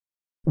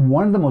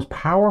One of the most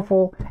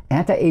powerful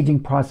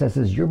anti-aging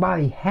processes your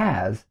body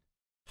has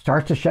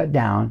starts to shut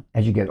down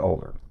as you get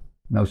older.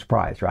 No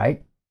surprise,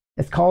 right?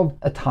 It's called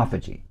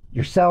autophagy,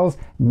 your cell's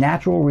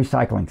natural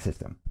recycling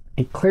system.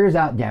 It clears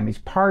out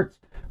damaged parts,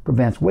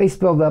 prevents waste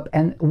buildup,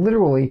 and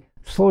literally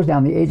slows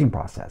down the aging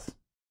process.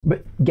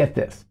 But get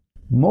this,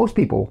 most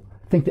people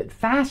think that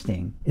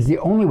fasting is the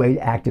only way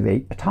to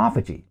activate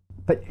autophagy.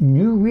 But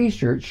new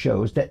research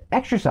shows that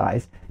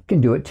exercise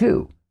can do it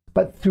too,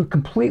 but through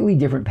completely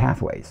different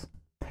pathways.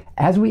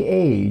 As we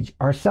age,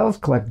 our cells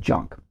collect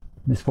junk,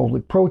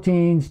 misfolded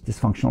proteins,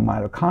 dysfunctional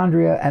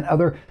mitochondria, and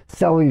other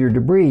cellular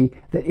debris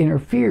that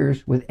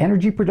interferes with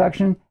energy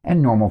production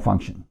and normal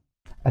function.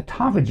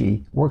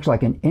 Autophagy works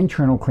like an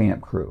internal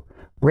cleanup crew,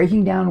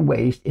 breaking down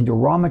waste into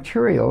raw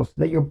materials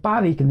that your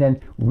body can then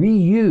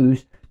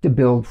reuse to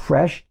build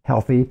fresh,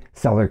 healthy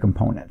cellular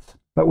components.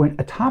 But when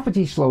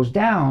autophagy slows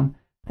down,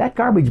 that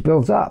garbage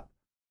builds up.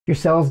 Your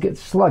cells get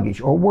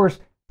sluggish, or worse,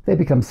 they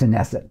become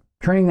senescent,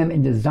 turning them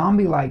into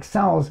zombie-like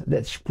cells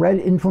that spread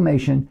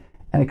inflammation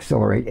and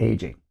accelerate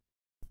aging.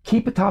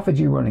 Keep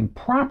autophagy running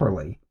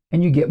properly,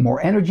 and you get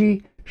more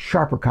energy,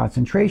 sharper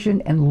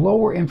concentration, and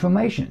lower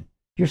inflammation.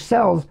 Your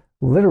cells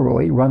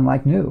literally run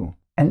like new.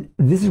 And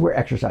this is where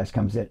exercise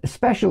comes in,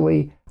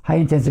 especially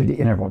high-intensity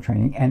interval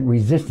training and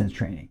resistance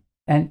training.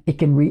 And it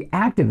can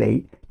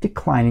reactivate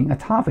declining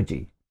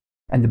autophagy.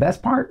 And the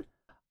best part?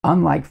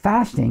 Unlike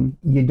fasting,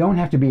 you don't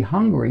have to be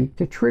hungry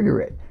to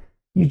trigger it.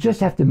 You just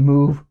have to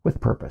move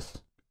with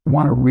purpose.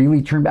 Want to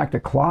really turn back the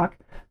clock?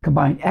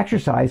 Combine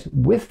exercise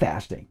with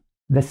fasting.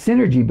 The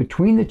synergy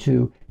between the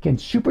two can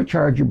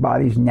supercharge your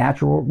body's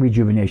natural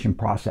rejuvenation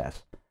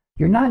process.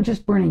 You're not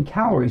just burning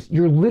calories,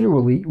 you're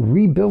literally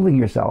rebuilding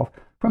yourself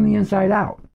from the inside out.